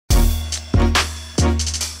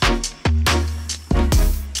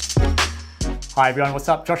Hi everyone, what's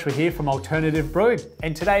up? Joshua here from Alternative Brew,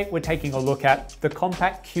 and today we're taking a look at the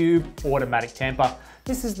Compak Cube Automatic Tamper.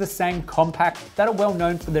 This is the same Compak that are well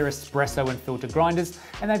known for their espresso and filter grinders,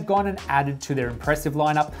 and they've gone and added to their impressive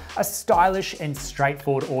lineup a stylish and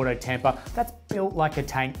straightforward auto tamper that's built like a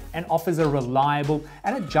tank and offers a reliable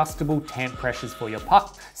and adjustable tamp pressures for your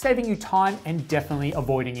puck, saving you time and definitely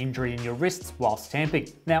avoiding injury in your wrists whilst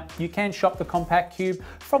tamping. Now, you can shop the Compak Cube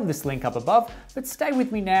from this link up above, but stay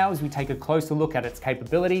with me now as we take a closer look at its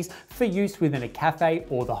capabilities for use within a cafe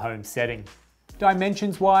or the home setting.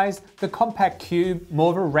 Dimensions wise, the Compak Cube, more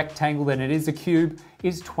of a rectangle than it is a cube,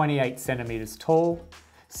 is 28 centimeters tall,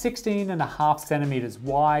 16.5 centimeters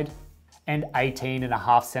wide, and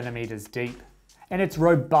 18.5 centimeters deep. And its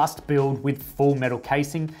robust build with full metal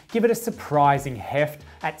casing give it a surprising heft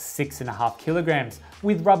at 6.5 kilograms.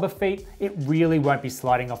 With rubber feet, it really won't be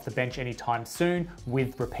sliding off the bench anytime soon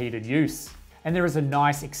with repeated use. And there is a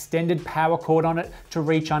nice extended power cord on it to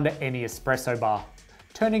reach under any espresso bar.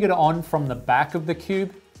 Turning it on from the back of the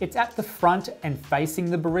cube, it's at the front and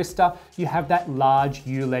facing the barista, you have that large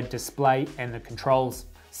ULED display and the controls.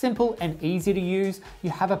 Simple and easy to use,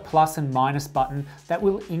 you have a plus and minus button that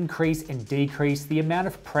will increase and decrease the amount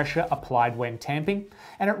of pressure applied when tamping,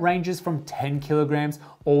 and it ranges from 10 kilograms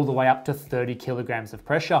all the way up to 30 kilograms of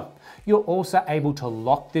pressure. You're also able to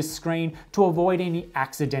lock this screen to avoid any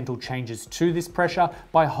accidental changes to this pressure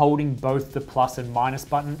by holding both the plus and minus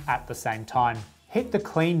button at the same time. Hit the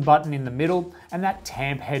clean button in the middle and that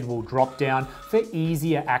tamp head will drop down for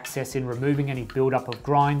easier access in removing any buildup of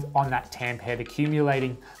grinds on that tamp head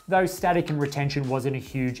accumulating. Though static and retention wasn't a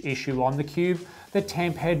huge issue on the cube, the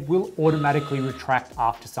tamp head will automatically retract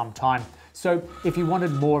after some time. So if you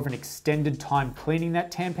wanted more of an extended time cleaning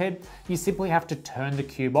that tamp head, you simply have to turn the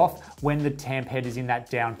cube off when the tamp head is in that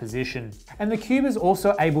down position. And the cube is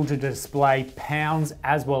also able to display pounds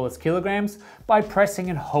as well as kilograms by pressing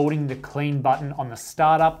and holding the clean button on the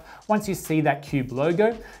startup. Once you see that cube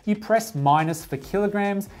logo, you press minus for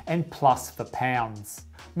kilograms and plus for pounds.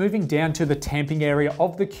 Moving down to the tamping area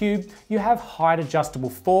of the cube, you have height adjustable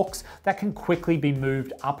forks that can quickly be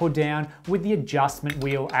moved up or down with the adjustment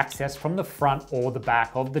wheel accessed from the front or the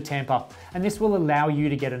back of the tamper. And this will allow you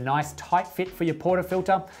to get a nice tight fit for your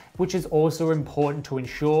portafilter, which is also important to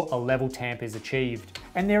ensure a level tamp is achieved.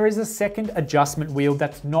 And there is a second adjustment wheel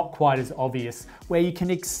that's not quite as obvious, where you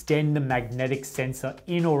can extend the magnetic sensor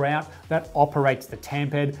in or out that operates the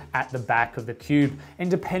tamp head at the back of the cube. And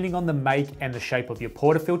depending on the make and the shape of your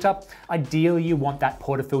portafilter, ideally you want that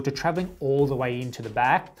portafilter traveling all the way into the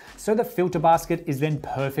back, so the filter basket is then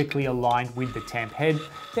perfectly aligned with the tamp head,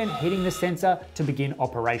 then hitting the sensor to begin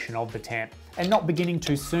operation of the tamp. And not beginning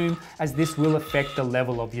too soon, as this will affect the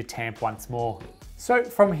level of your tamp once more. So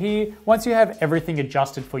from here, once you have everything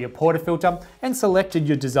adjusted for your portafilter and selected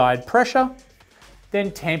your desired pressure,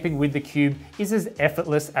 then tamping with the cube is as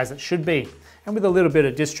effortless as it should be. And with a little bit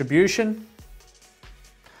of distribution,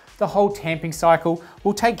 the whole tamping cycle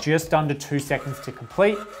will take just under 2 seconds to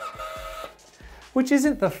complete, which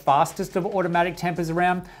isn't the fastest of automatic tampers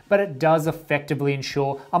around, but it does effectively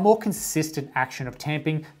ensure a more consistent action of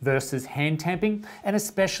tamping versus hand tamping, and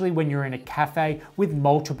especially when you're in a cafe with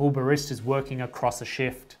multiple baristas working across a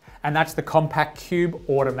shift. And that's the Compak Cube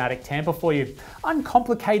Automatic Tamper for you.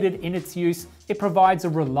 Uncomplicated in its use, it provides a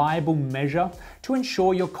reliable measure to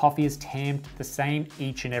ensure your coffee is tamped the same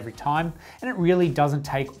each and every time, and it really doesn't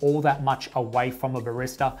take all that much away from a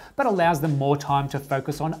barista, but allows them more time to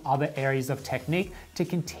focus on other areas of technique to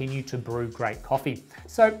continue to brew great coffee.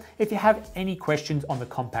 So if you have any questions on the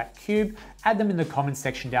Compak Cube, add them in the comments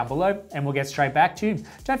section down below and we'll get straight back to you.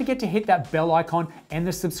 Don't forget to hit that bell icon and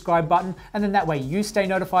the subscribe button, and then that way you stay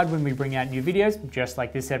notified when we bring out new videos just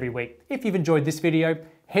like this every week. If you've enjoyed this video,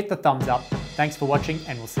 hit the thumbs up. Thanks for watching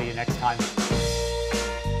and we'll see you next time.